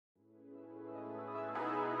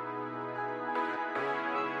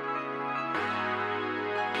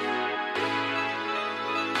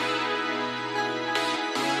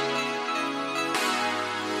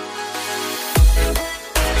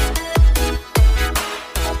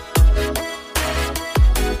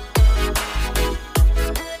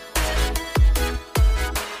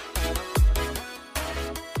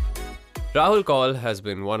Rahul Kaul has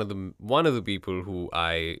been one of the people who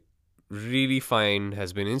I really find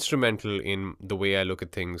has been instrumental in the way I look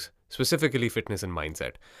at things, specifically fitness and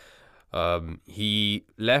mindset. He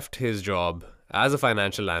left his job as a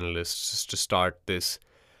financial analyst just to start this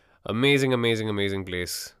amazing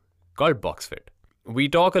place called BoxFit. We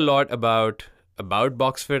talk a lot about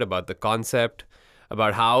BoxFit, about the concept,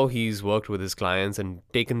 about how he's worked with his clients and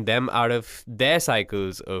taken them out of their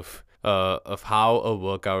cycles of how a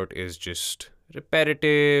workout is just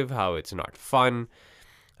repetitive, how it's not fun.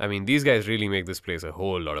 I mean, these guys really make this place a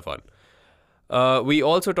whole lot of fun. We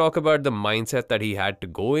also talk about the mindset that he had to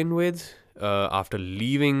go in with after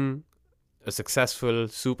leaving a successful,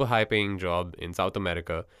 super high paying job in South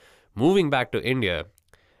America, moving back to India,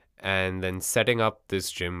 and then setting up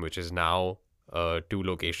this gym, which is now 2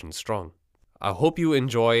 locations strong. I hope you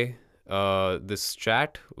enjoy this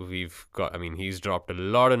chat. He's dropped a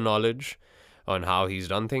lot of knowledge on how he's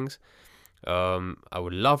done things. I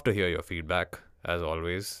would love to hear your feedback, as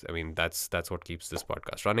always. I mean, that's what keeps this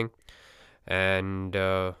podcast running. And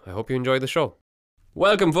I hope you enjoy the show.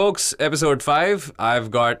 Welcome, folks. Episode 5.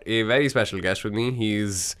 I've got a very special guest with me.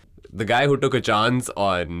 He's the guy who took a chance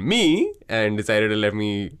on me and decided to let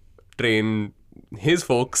me train his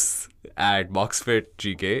folks at BoxFit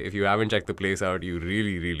GK. If you haven't checked the place out, you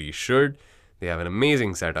really should. They have an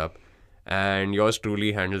amazing setup. And yours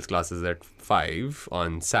truly handles classes at 5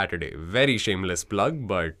 on Saturday. Very shameless plug,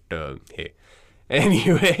 but hey.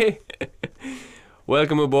 Anyway,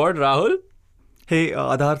 welcome aboard, Rahul. Hey,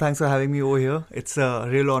 Adhar, thanks for having me over here. It's a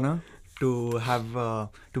real honor to have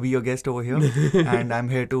to be your guest over here. And I'm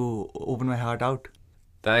here to open my heart out.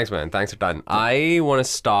 Thanks, man. Thanks a ton. I want to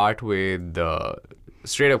start with the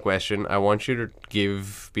straight up question. I want you to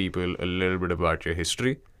give people a little bit about your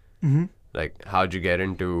history. Mm-hmm. Like, how'd you get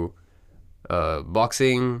into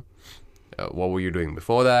boxing? What were you doing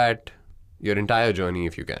before that? Your entire journey,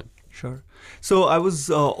 if you can. Sure. So I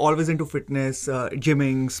was always into fitness,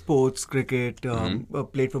 gymming, sports, cricket.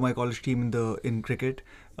 Played for my college team in cricket.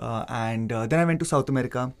 And then I went to South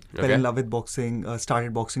America, fell in love with boxing,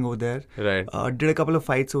 started boxing over there. Right. Did a couple of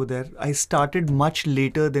fights over there. I started much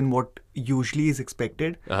later than what usually is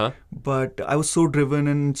expected. But I was so driven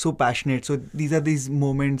and so passionate. So these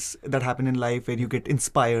moments that happen in life where you get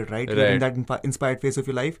inspired, right? You're in that inspired phase of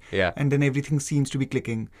your life. Yeah. And then everything seems to be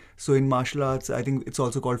clicking. So in martial arts, I think it's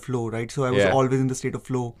also called flow, right? So I was always in the state of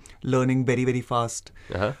flow, learning very fast.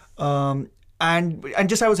 And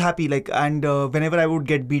just I was happy, whenever I would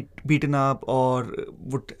get beaten up or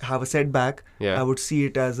would have a setback, I would see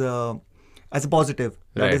it as a positive.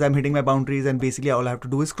 That is, I'm hitting my boundaries, and basically all I have to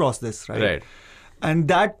do is cross this, right? And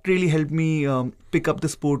that really helped me pick up the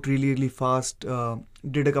sport really fast.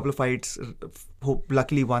 Did a couple of fights,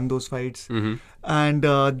 luckily won those fights. And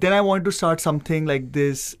then I wanted to start something like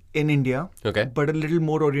this in India, but a little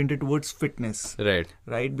more oriented towards fitness.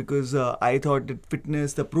 Right? Because I thought that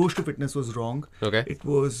the approach to fitness was wrong. It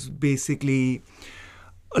was basically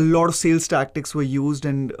a lot of sales tactics were used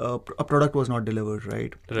and a product was not delivered,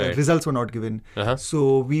 right? Results were not given.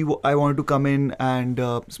 So I wanted to come in and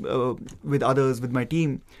with others, with my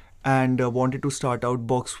team, and wanted to start out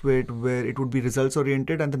BoxFit where it would be results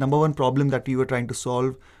oriented. And the number one problem that we were trying to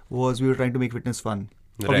solve was we were trying to make fitness fun.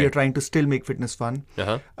 Or we are trying to still make fitness fun.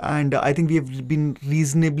 And I think we have been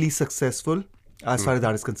reasonably successful as far as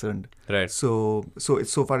that is concerned. So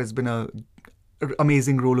far it's been a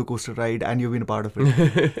amazing roller coaster ride, and you've been a part of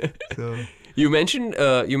it. So You mentioned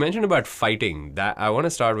about fighting. That I want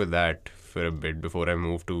to start with that for a bit before I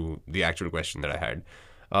move to the actual question that I had.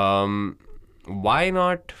 Why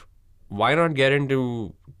not get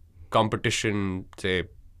into competition, say,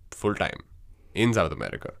 full time in South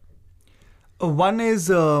America? One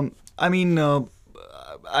is, I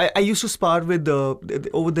used to spar with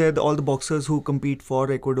over there. All the boxers who compete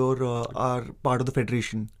for Ecuador are part of the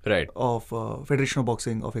federation, of Federation of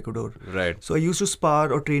Boxing of Ecuador. So I used to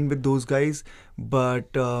spar or train with those guys,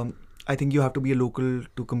 but I think you have to be a local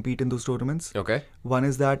to compete in those tournaments. One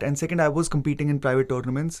is that, and second, I was competing in private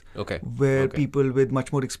tournaments where people with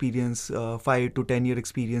much more experience, 5 to 10 year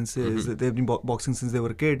experiences, they've been boxing since they were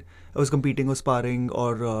a kid. I was competing or sparring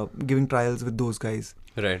or giving trials with those guys.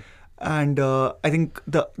 And I think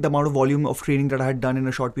the amount of volume of training that I had done in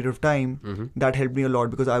a short period of time, that helped me a lot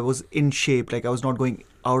because I was in shape. Like I was not going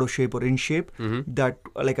out of shape or in shape. That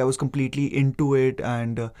I was completely into it,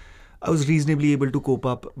 and I was reasonably able to cope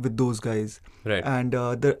up with those guys. And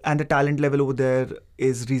the talent level over there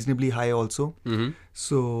is reasonably high also.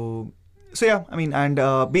 So yeah, I mean,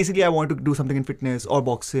 and basically I wanted to do something in fitness or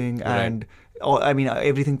boxing, and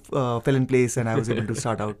everything fell in place, and I was able to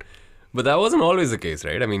start out. But that wasn't always the case,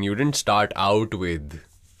 right? I mean, you didn't start out with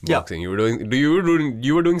boxing. You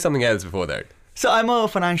were doing something else before that. So I'm a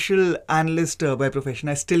financial analyst by profession.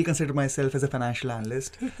 I still consider myself as a financial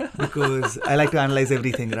analyst because I like to analyze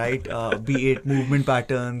everything, right? Be it movement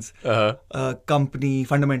patterns, company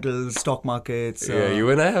fundamentals, stock markets. You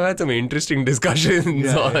and I have had some interesting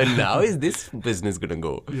discussions on how is this business gonna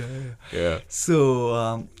go. Yeah.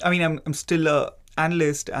 So I'm still a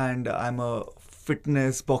analyst, and I'm a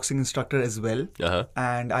fitness boxing instructor as well,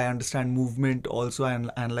 and I understand movement also. I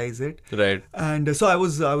analyze it, right? And so I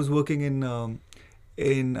was working in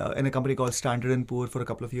a company called Standard and Poor for a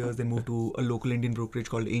couple of years, then moved to a local Indian brokerage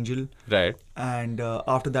called Angel, right? And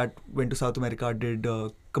after that went to South America, did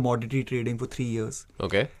commodity trading for 3 years,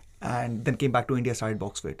 okay, and then came back to India, started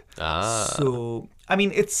BoxFit. So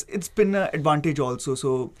it's been an advantage also.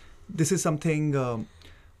 So this is something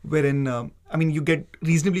wherein you get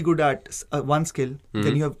reasonably good at one skill,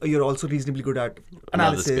 then you're also reasonably good at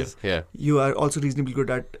analysis. Yeah. You are also reasonably good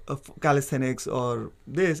at calisthenics or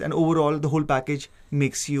this, and overall the whole package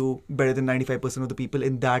makes you better than 95% of the people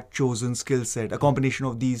in that chosen skill set. A combination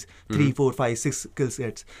of these 3, 4, 5, 6 skill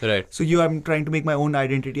sets. Right. So I'm trying to make my own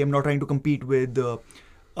identity. I'm not trying to compete with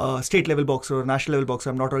state level boxer or national level boxer.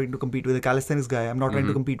 I'm not trying to compete with a calisthenics guy. I'm not trying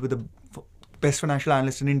to compete with the best financial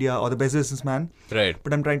analyst in India or the best businessman. Right.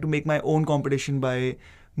 But I'm trying to make my own competition by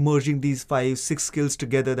merging these 5, 6 skills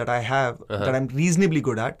together that I have, that I'm reasonably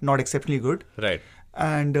good at, not exceptionally good. Right.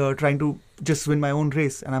 And trying to just win my own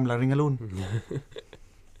race, and I'm learning alone.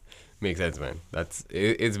 Makes sense, man.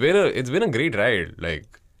 It's been a great ride.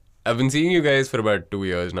 Like, I've been seeing you guys for about 2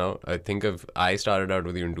 years now. I think I started out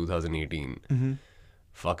with you in 2018.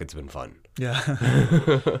 Fuck, it's been fun. Yeah.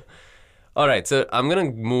 All right, so I'm going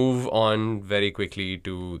to move on very quickly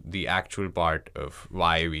to the actual part of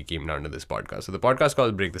why we came down to this podcast. So the podcast is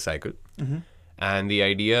called Break the Cycle. And the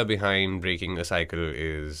idea behind breaking a cycle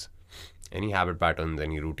is any habit patterns,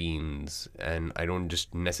 any routines. And I don't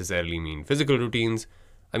just necessarily mean physical routines.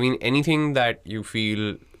 I mean anything that you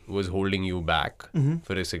feel was holding you back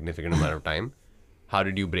for a significant amount of time. How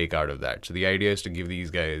did you break out of that? So the idea is to give these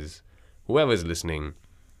guys, whoever's listening,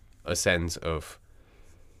 a sense of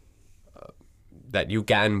that you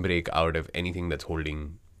can break out of anything that's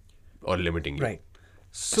holding or limiting you. Right.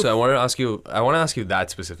 So I want to ask you that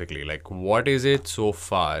specifically. Like, what is it so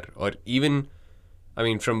far, or even,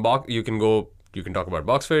 from you can talk about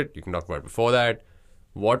BoxFit, you can talk about before that.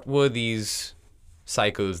 What were these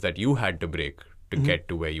cycles that you had to break to get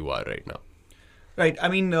to where you are right now? Right.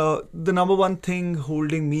 The number one thing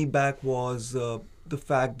holding me back was the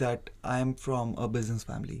fact that I'm from a business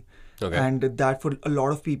family. Okay. And that for a lot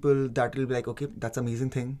of people, that will be like, okay, that's an amazing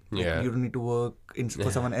thing. Yeah. You don't need to work for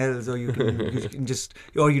someone else, or you can just,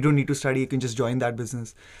 or you don't need to study. You can just join that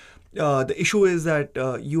business. The issue is that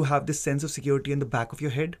you have this sense of security in the back of your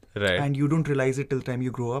head, right, and you don't realize it till the time you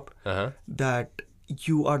grow up, that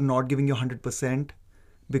you are not giving your 100%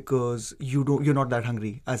 because you're not that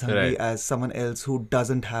hungry right, as someone else who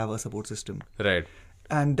doesn't have a support system. Right.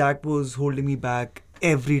 And that was holding me back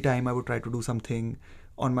every time I would try to do something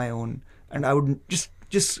on my own, and I would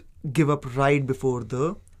just give up right before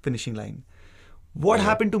the finishing line. What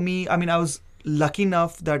happened to me, I was lucky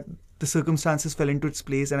enough that the circumstances fell into its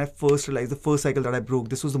place, and I first realized the first cycle that I broke,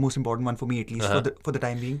 this was the most important one for me, at least for the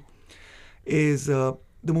time being, is the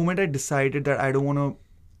moment I decided that I don't want to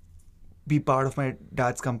be part of my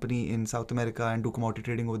dad's company in South America and do commodity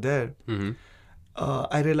trading over there.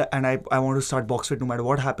 I realized, and I want to start BoxFit no matter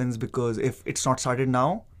what happens, because if it's not started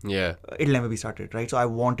now, it'll never be started, right? So I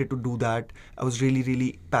wanted to do that. I was really,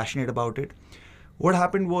 really passionate about it. What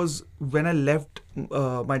happened was, when I left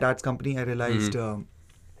my dad's company, I realized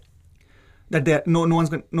that no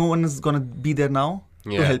one is gonna be there now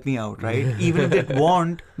to help me out, right? Even if they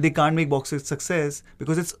want, they can't make BoxFit success,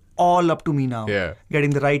 because it's all up to me now. Getting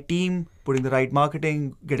the right team, putting the right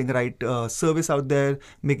marketing, getting the right service out there,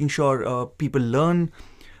 making sure people learn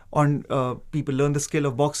the skill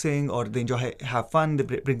of boxing, or they enjoy, have fun, they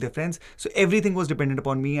bring their friends. So everything was dependent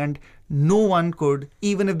upon me, and no one could,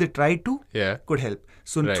 even if they tried to, could help.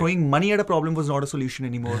 So throwing money at a problem was not a solution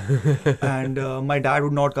anymore. And my dad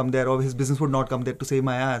would not come there, or his business would not come there to save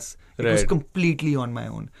my ass. It was completely on my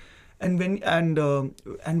own. And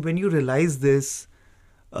when you realize this,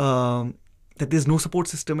 that there's no support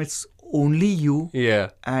system, it's only you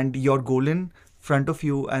and your goal in front of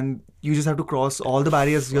you, and you just have to cross all the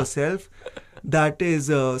barriers yourself. That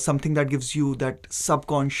is something that gives you that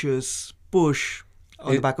subconscious push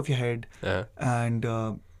on the back of your head, and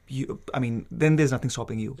then there's nothing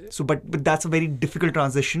stopping you. So, but that's a very difficult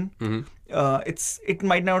transition. It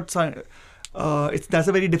might not sound. That's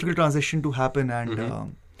a very difficult transition to happen,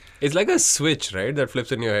 and it's like a switch, right, that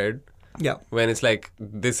flips in your head. Yeah. When it's like,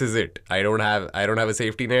 this is it. I don't have a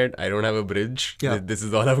safety net. I don't have a bridge. Yeah. This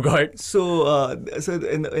is all I've got. So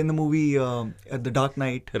in the movie The Dark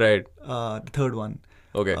Knight, Right. The third one.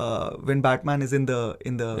 Okay. When Batman is in the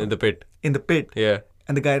pit. In the pit. Yeah.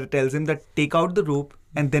 And the guy tells him that take out the rope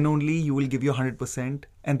and then only you will give you 100%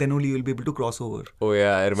 and then only you will be able to cross over. Oh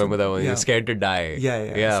yeah, I remember that one. Yeah. You're scared to die.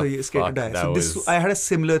 Yeah. So you're scared to die. So this I had a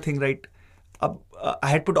similar thing, right? I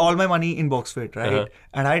had put all my money in BoxFit, right?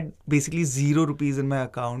 And I had basically 0 rupees in my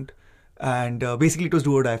account. And basically it was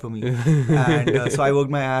do or die for me. And so I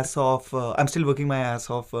worked my ass off. I'm still working my ass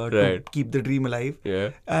off to keep the dream alive. Yeah.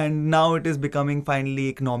 And now it is becoming finally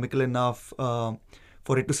economical enough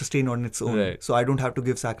for it to sustain on its own. Right. So I don't have to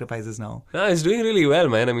give sacrifices now. No, it's doing really well,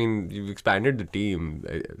 man. I mean, you've expanded the team.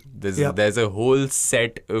 There's a whole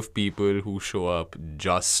set of people who show up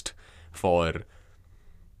just for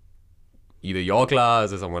either your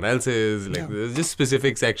class or someone else's. Like there's just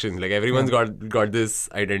specific sections. Like everyone's got this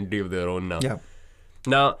identity of their own now. Yeah.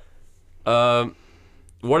 Now,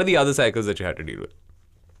 what are the other cycles that you had to deal with?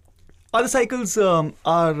 Other cycles are,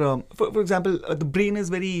 for example, the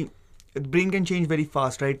brain can change very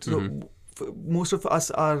fast, right? So most of us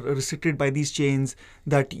are restricted by these chains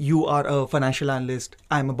that you are a financial analyst,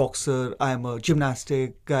 I'm a boxer, I'm a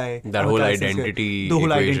gymnastic guy. That whole identity. The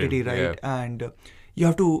whole equation. identity, right? Yeah. And you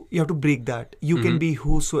have to break that. You can be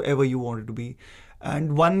whosoever you wanted to be.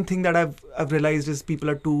 And one thing that I've realized is people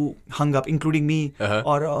are too hung up, including me,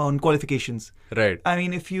 or on qualifications. Right. I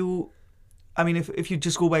mean, if you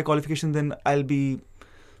just go by qualification, then I'll be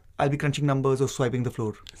crunching numbers or swiping the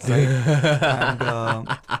floor, right?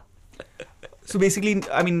 And, so basically,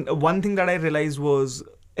 I mean, one thing that I realized was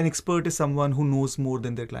an expert is someone who knows more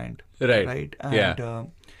than their client, right? And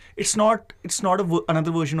it's not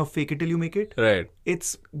another version of fake it till you make it. Right.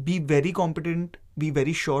 It's be very competent, be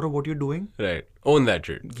very sure of what you're doing. Right. Own that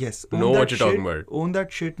shit. Yes. Know what you're talking about. Own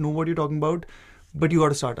that shit. Know what you're talking about. But you got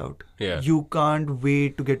to start out. Yeah. You can't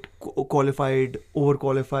wait to get qualified,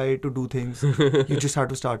 overqualified to do things. You just have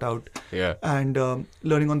to start out. Yeah. And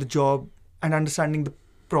learning on the job and understanding the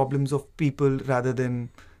problems of people rather than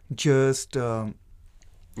just... you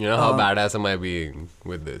know how badass am I being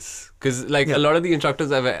with this? Because a lot of the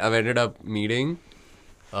instructors I've ended up meeting,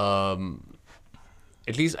 at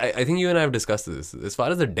least I think you and I have discussed this. As far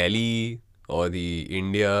as the Delhi or the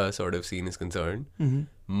India sort of scene is concerned,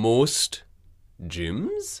 most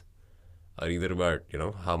gyms are either about,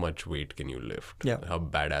 how much weight can you lift? Yeah. How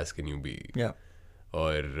badass can you be? Yeah.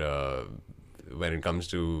 Or when it comes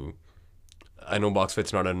to, I know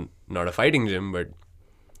BoxFit's not a fighting gym, but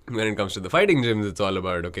when it comes to the fighting gyms, it's all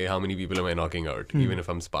about, okay, how many people am I knocking out, even if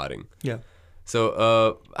I'm sparring? Yeah.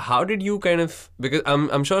 So how did you kind of, because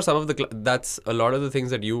I'm sure some of that's a lot of the things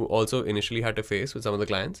that you also initially had to face with some of the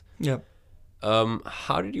clients. Yeah.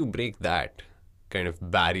 How did you break that kind of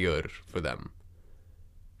barrier for them?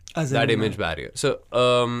 That image barrier. So,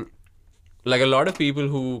 a lot of people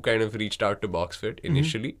who kind of reached out to BoxFit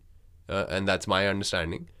initially, and that's my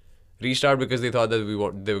understanding, reached out because they thought that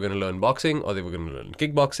they were going to learn boxing or they were going to learn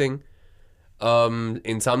kickboxing.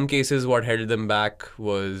 In some cases, what held them back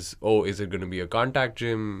was, is it going to be a contact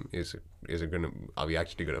gym? Are we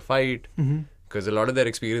actually going to fight? Because a lot of their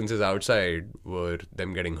experiences outside were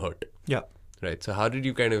them getting hurt. Yeah. Right. So how did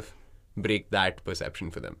you kind of break that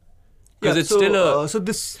perception for them? Because it's still a... So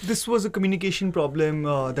this was a communication problem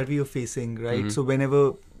that we were facing, right? So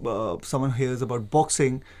whenever someone hears about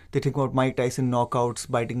boxing, they think about Mike Tyson knockouts,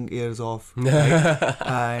 biting ears off, right?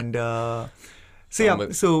 And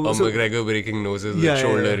McGregor breaking noses with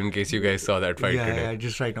shoulder, in case you guys saw that fight today. Yeah,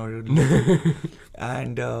 just right now.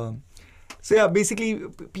 And basically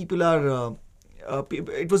people are...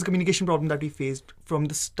 it was a communication problem that we faced from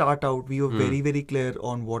the start out. We were very, very clear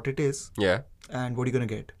on what it is. Yeah. And what you're going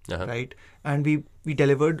to get, right? And we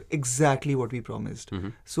delivered exactly what we promised.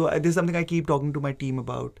 So this is something I keep talking to my team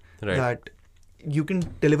about, that you can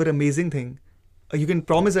deliver amazing thing, you can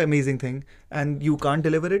promise an amazing thing, and you can't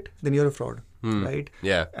deliver it, then you're a fraud, right?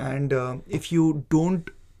 Yeah. And if you don't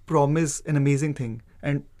promise an amazing thing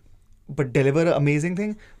but deliver an amazing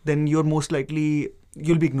thing, then you're most likely...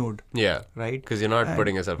 you'll be ignored. Yeah. Right? Because you're not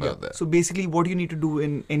putting yourself out there. So basically what you need to do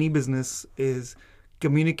in any business is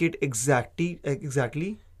communicate exactly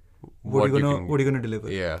what you're gonna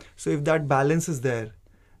deliver. Yeah. So if that balance is there,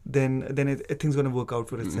 then things gonna work out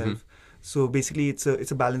for itself. So basically it's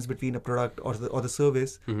a balance between a product or the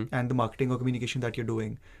service and the marketing or communication that you're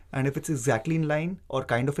doing. And if it's exactly in line or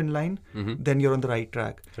kind of in line, then you're on the right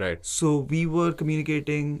track. Right. So we were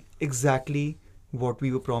communicating exactly what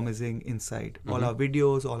we were promising inside. All our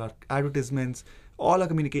videos, all our advertisements, all our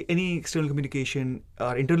any external communication,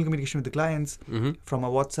 our internal communication with the clients, from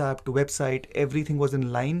our WhatsApp to website, everything was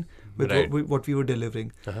in line with what we were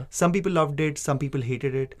delivering. Some people loved it, some people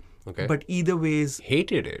hated it. Okay. But either ways...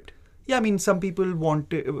 Hated it? Yeah, I mean, some people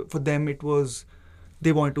wanted, for them it was,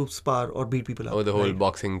 they wanted to spar or beat people up. Oh, the whole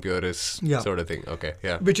boxing purist sort of thing. Okay,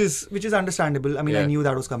 yeah. Which is understandable. I mean, I knew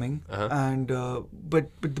that was coming. And but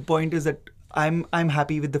the point is that I'm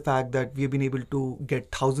happy with the fact that we have been able to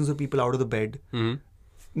get thousands of people out of the bed,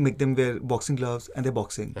 make them wear boxing gloves, and they're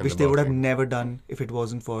boxing, which they would have never done if it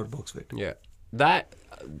wasn't for BoxFit. Yeah, that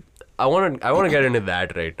I want to get into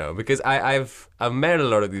that right now, because I've met a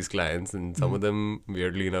lot of these clients, and some of them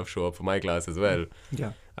weirdly enough show up for my class as well.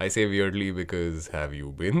 Yeah. I say weirdly because have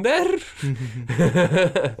you been there?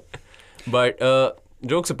 But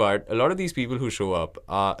jokes apart, a lot of these people who show up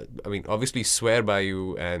obviously swear by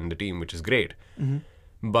you and the team, which is great.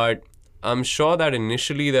 But I'm sure that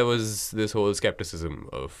initially there was this whole skepticism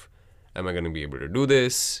of, am I going to be able to do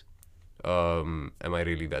this? Am I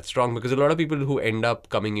really that strong? Because a lot of people who end up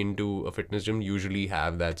coming into a fitness gym usually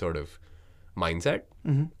have that sort of mindset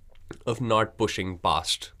of not pushing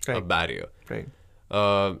past a barrier. Right.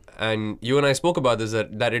 And you and I spoke about this,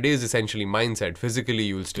 that it is essentially mindset. Physically,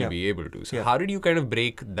 you will still be able to. So how did you kind of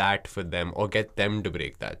break that for them, or get them to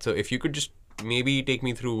break that? So if you could just maybe take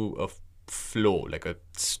me through a flow, like a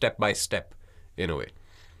step by step in a way.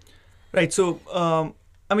 Right. So,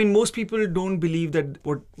 I mean, most people don't believe that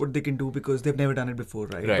what they can do because they've never done it before,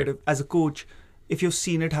 right? But as a coach, if you've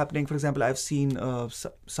seen it happening, for example, I've seen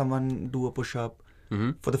someone do a push-up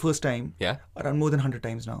for the first time, around more than 100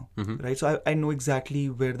 times now, right? So I know exactly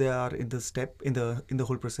where they are in the step, in the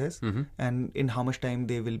whole process, and in how much time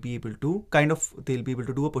they will be able to they'll be able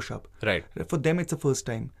to do a push-up. Right. For them, it's the first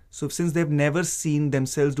time. So since they've never seen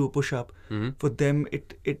themselves do a push-up, for them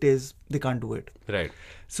it is they can't do it. Right.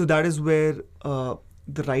 So that is where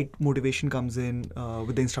the right motivation comes in,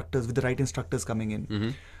 with the right instructors coming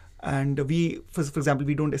in. And we, for example,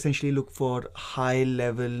 we don't essentially look for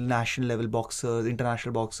high-level, national-level boxers,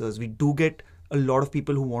 international boxers. We do get a lot of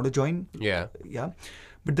people who want to join. Yeah.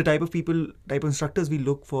 But the type of instructors we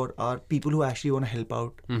look for are people who actually want to help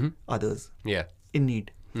out others in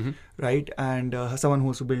need. Right? And someone who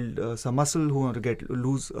wants to build some muscle, who want to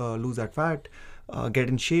lose that fat, get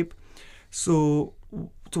in shape. So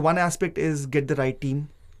one aspect is get the right team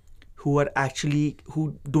who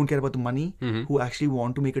don't care about the money, who actually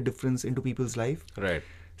want to make a difference into people's life. Right.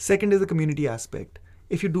 Second is the community aspect.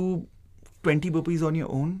 If you do 20 burpees on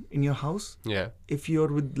your own in your house, if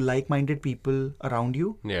you're with like-minded people around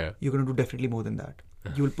you, you're going to do definitely more than that.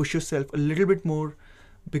 You will push yourself a little bit more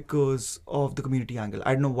because of the community angle.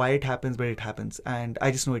 I don't know why it happens, but it happens, and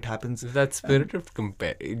I just know it happens. That spirit of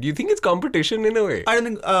compare. Do you think it's competition in a way? I don't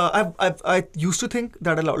think. I used to think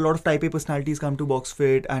that a lot of Type A personalities come to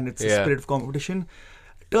BoxFit, and it's a spirit of competition.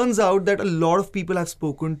 Turns out that a lot of people I've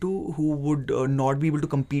spoken to who would not be able to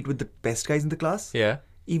compete with the best guys in the class. Yeah.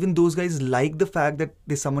 Even those guys like the fact that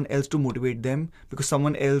there's someone else to motivate them, because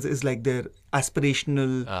someone else is like their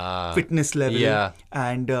aspirational fitness level. Yeah.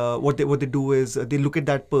 And what they do is they look at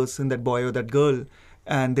that person, that boy or that girl,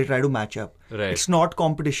 and they try to match up. Right. It's not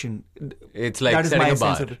competition. It's like setting a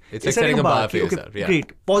bar. It's like setting a bar for yourself. Yeah.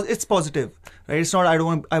 Great. It's positive, right? It's not I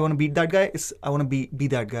want to beat that guy. It's I want to be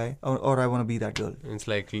that guy, or I want to be that girl. It's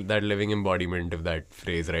like that living embodiment of that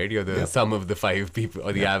phrase, right? You're the sum of the 5 people,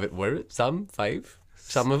 or the average. What? Some 5.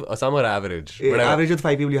 Some are average. Average of the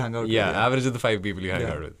 5 people you hang out with. Yeah, average of the 5 people you hang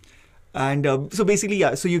out with. And so basically,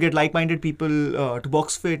 so you get like-minded people to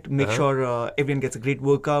BoxFit, make sure everyone gets a great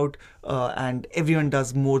workout, and everyone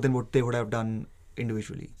does more than what they would have done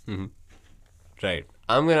individually. Right.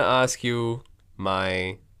 I'm going to ask you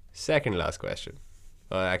my second last question.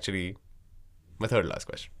 Actually, my third last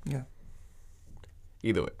question. Yeah.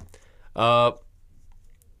 Either way.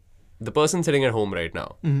 The person sitting at home right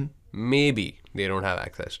now, maybe they don't have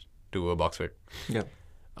access to a BoxFit. Yeah.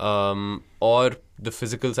 Or the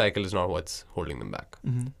physical cycle is not what's holding them back.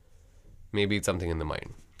 Maybe it's something in the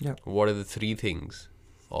mind. Yeah. What are the 3 things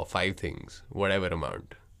or 5 things, whatever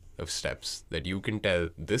amount of steps that you can tell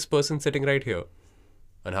this person sitting right here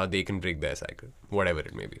on how they can break their cycle, whatever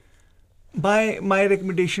it may be? My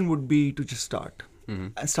recommendation would be to just start.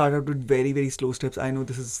 And start out with very, very slow steps. I know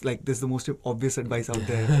this is the most obvious advice out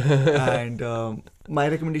there. And my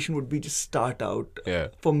recommendation would be just start out. Yeah.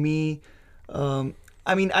 For me,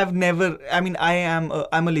 I am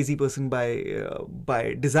I'm a lazy person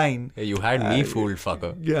by design. You had me fooled,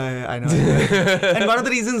 fucker. Yeah, I know. And one of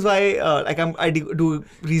the reasons why I do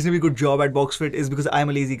reasonably good job at BoxFit is because I'm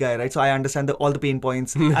a lazy guy, right? So I understand all the pain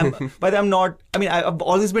points. But I'm not. I've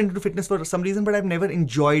always been into fitness for some reason, but I've never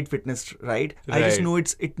enjoyed fitness, right? I just know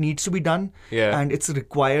it needs to be done, and it's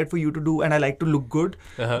required for you to do. And I like to look good,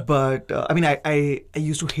 but I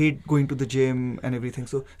used to hate going to the gym and everything.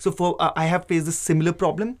 So I have faced a similar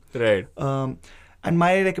problem, right? And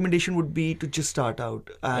my recommendation would be to just start out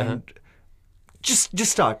and just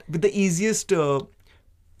start with the easiest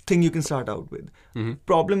thing you can start out with.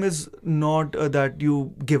 Problem is not that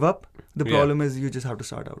you give up. The problem is you just have to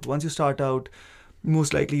start out. Once you start out,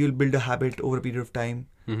 most likely you'll build a habit over a period of time,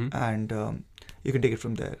 and you can take it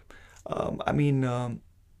from there.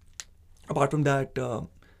 Apart from that,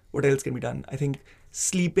 what else can be done? I think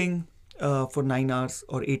sleeping for 9 hours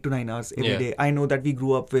or 8 to 9 hours every day. I know that we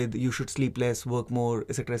grew up with you should sleep less, work more,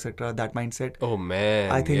 etc., that mindset. Oh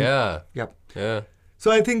man, I think yeah.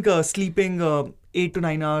 So I think sleeping 8 to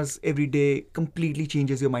 9 hours every day completely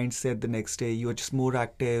changes your mindset the next day. You are just more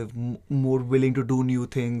active, more willing to do new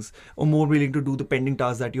things, or more willing to do the pending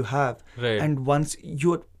tasks that you have. Right. And once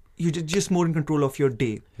you're just more in control of your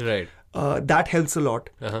day. Right. That helps a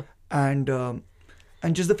lot. And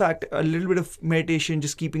just the fact, a little bit of meditation,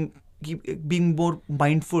 just keep being more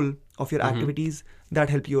mindful of your activities, that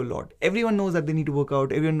help you a lot. Everyone knows that they need to work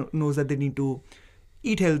out. Everyone knows that they need to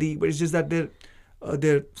eat healthy, but it's just that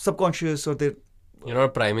they're subconscious, or you're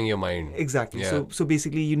not priming your mind. Exactly. Yeah. So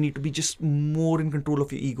basically, you need to be just more in control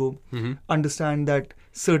of your ego. Understand that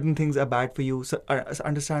certain things are bad for you. So,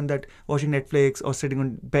 understand that watching Netflix or sitting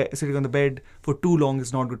on the bed for too long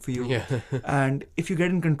is not good for you. Yeah. And if you get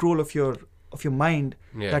in control of your mind,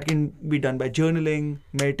 that can be done by journaling,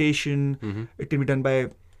 meditation. It can be done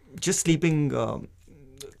by just sleeping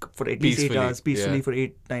for at least 8 hours peacefully for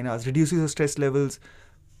 8-9 hours. Reduces your stress levels,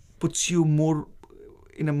 puts you more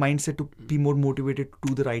in a mindset to be more motivated to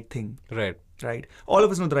do the right thing. Right. All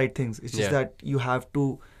of us know the right things. It's just that you have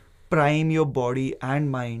to prime your body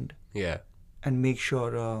and mind. Yeah. And make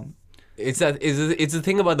sure. It's the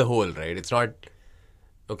thing about the whole, right? It's not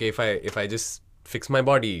okay if I just fix my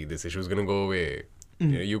body, this issue is gonna go away.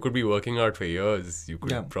 You could be working out for years. You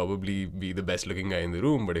could probably be the best looking guy in the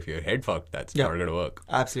room, but if your head fucked, that's not going to work.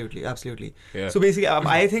 Absolutely. Yeah. So basically,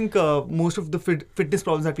 I think most of the fitness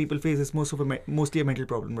problems that people face is mostly a mental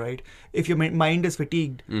problem, right? If your mind is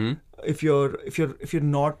fatigued, if you're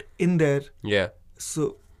not in there,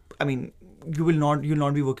 so you'll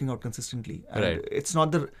not be working out consistently. And right. It's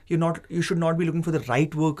not you should not be looking for the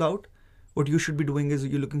right workout. What you should be doing is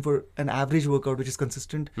you're looking for an average workout which is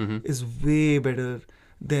consistent, is way better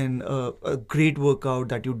than a great workout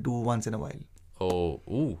that you do once in a while. Oh,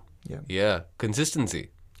 ooh. Yeah.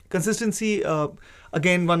 Consistency,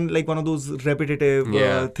 again, one of those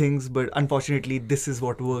repetitive things, but unfortunately this is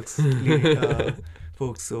what works,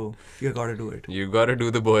 folks, so you gotta do it. You gotta do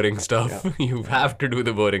the boring stuff. You have to do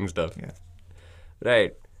the boring stuff.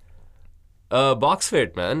 Right.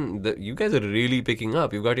 BoxFit, man, you guys are really picking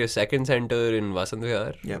up. You've got your second center in Vasant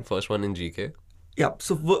Vihar, first one in GK. Yeah,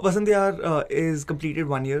 so Vasant Vihar is completed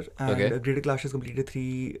 1 year, and Greater Kailash has completed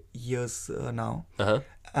 3 years now.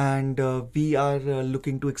 And we are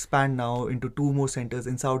looking to expand now into 2 more centers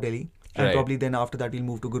in South Delhi, and probably then after that we'll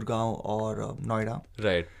move to Gurgaon or Noida.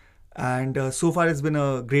 Right. And so far it's been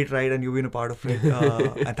a great ride, and you've been a part of it,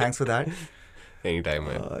 and thanks for that. Anytime,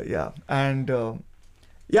 man.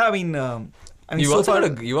 And you've also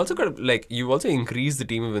increased the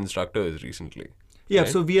team of instructors recently. Yeah, right?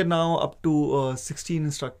 So we are now up to 16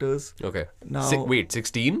 instructors. Okay. Now, wait,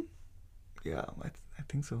 16? Yeah, I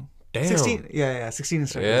think so. Damn. 16. Yeah, 16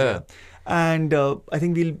 instructors. Yeah. And I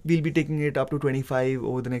think we'll be taking it up to 25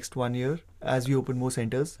 over the next 1 year as we open more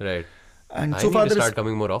centers. Right. And so far, start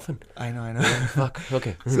coming more often. I know. Fuck.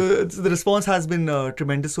 Okay. So the response has been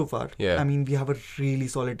tremendous so far. Yeah. We have a really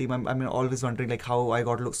solid team. I'm always wondering how I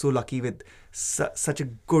got so lucky with such a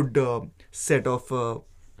good set of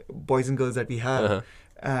boys and girls that we have,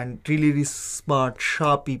 and really, really smart,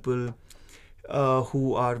 sharp people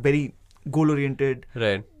who are very goal-oriented,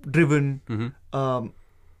 driven.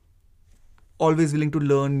 Always willing to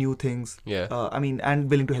learn new things. And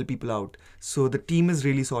willing to help people out. So the team is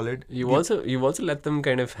really solid. You've also let them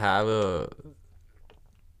kind of have a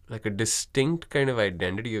distinct kind of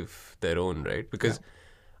identity of their own, right? Because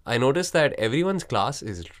I noticed that everyone's class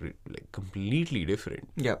is completely different.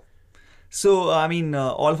 Yeah. So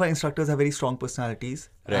all of our instructors have very strong personalities,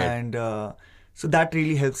 and so that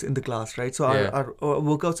really helps in the class, right? So our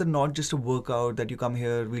workouts are not just a workout that you come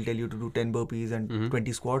here, we'll tell you to do 10 burpees and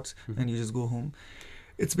 20 squats, and you just go home.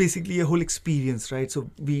 it's basically a whole experience, right? So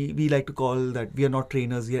we like to call that we are not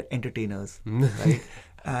trainers, we are entertainers, right?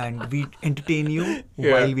 And we entertain you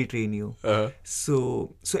while we train you.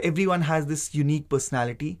 So everyone has this unique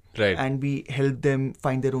personality, right? And we help them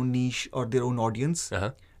find their own niche or their own audience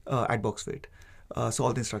at BoxFit. So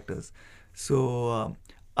all the instructors. So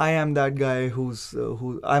I am that guy who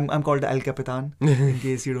I'm called the El Capitan, in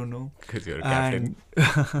case you don't know. Because you're a captain.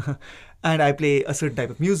 And I play a certain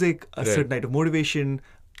type of music, a certain type of motivation.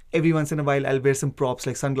 Every once in a while, I'll wear some props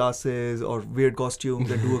like sunglasses or weird costumes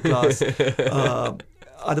that do a class.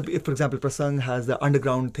 For example, Prasang has the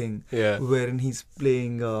underground thing, wherein he's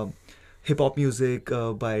playing hip hop music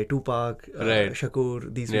by Tupac,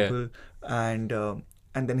 Shakur, these people,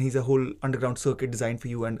 and then he's a whole underground circuit designed for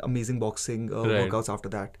you and amazing boxing workouts after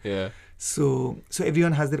that. Yeah. So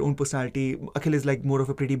everyone has their own personality. Akhil is like more of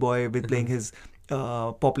a pretty boy with playing his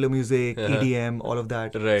popular music, EDM, all of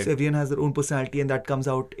that. Right. So everyone has their own personality, and that comes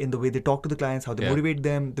out in the way they talk to the clients, how they motivate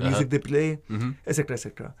them, the music they play, etc.,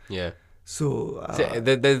 etc. Yeah. So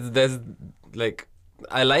there's like,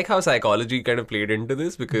 I like how psychology kind of played into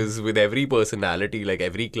this, because with every personality, like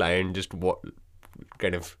every client just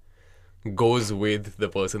kind of goes with the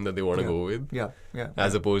person that they want to go with.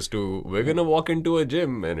 As opposed to, we're going to walk into a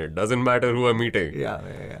gym and it doesn't matter who I'm meeting.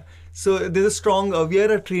 Yeah. So there's a strong, we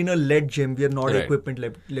are a trainer-led gym. We are not an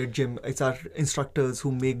equipment-led gym. It's our instructors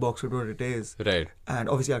who make BoxFit what it is. Right. And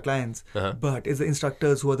obviously our clients. But it's the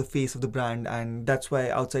instructors who are the face of the brand. And that's why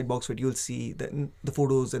outside BoxFit, you'll see the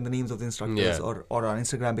photos and the names of the instructors or on our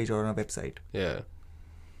Instagram page or on our website. Yeah.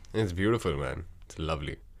 It's beautiful, man. It's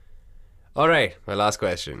lovely. All right. My last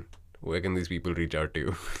question. Where can these people reach out to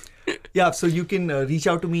you? So you can reach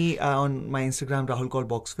out to me on my Instagram, Rahul called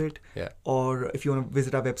BoxFit. Yeah. Or if you want to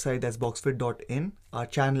visit our website, that's boxfit.in. Our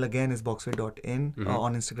channel again is boxfit.in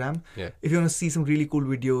on Instagram. Yeah. If you want to see some really cool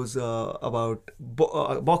videos about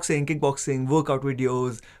boxing, kickboxing, workout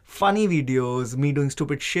videos, funny videos, me doing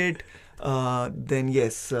stupid shit, then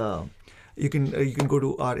yes, you can go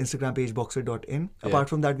to our Instagram page, boxfit.in. Apart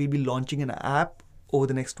from that, we'll be launching an app over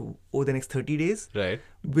the next 30 days, right?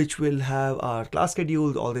 Which will have our class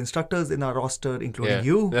schedules, all the instructors in our roster, including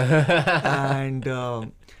you, and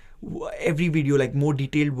every video, like more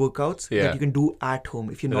detailed workouts that you can do at home.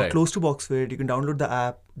 If you're not close to BoxFit, you can download the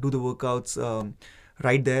app, do the workouts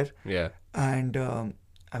right there. Yeah. And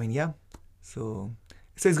so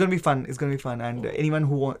it's gonna be fun. And anyone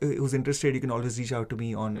who's interested, you can always reach out to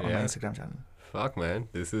me on my Instagram channel. Fuck, man.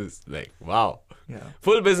 This is like, wow. Yeah.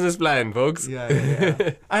 Full business plan, folks. Yeah.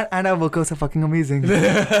 And our workouts are fucking amazing.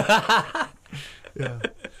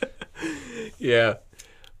 Yeah.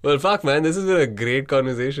 Well, fuck, man. This has been a great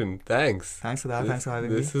conversation. Thanks. Thanks for that. Thanks for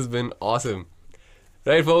having me. This has been awesome.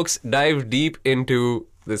 Right, folks. Dive deep into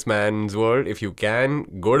this man's world. If you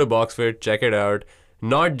can, go to BoxFit, check it out.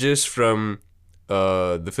 Not just from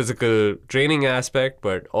the physical training aspect,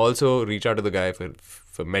 but also reach out to the guy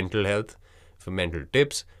for mental health, for mental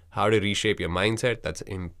tips, how to reshape your mindset.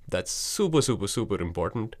 That's super, super, super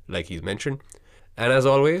important, like he's mentioned. And as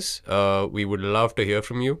always, we would love to hear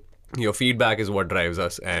from you. Your feedback is what drives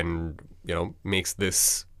us and, makes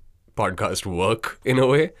this podcast work in a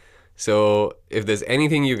way. So if there's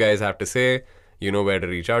anything you guys have to say, you know where to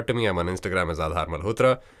reach out to me. I'm on Instagram as Aadhar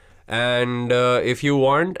Malhotra. And if you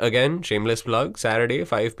want, again, shameless plug, Saturday,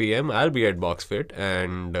 5 p.m., I'll be at BoxFit.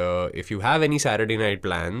 And if you have any Saturday night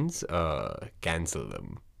plans, cancel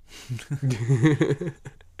them.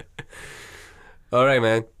 All right,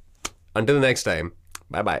 man. Until next time.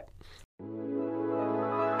 Bye-bye.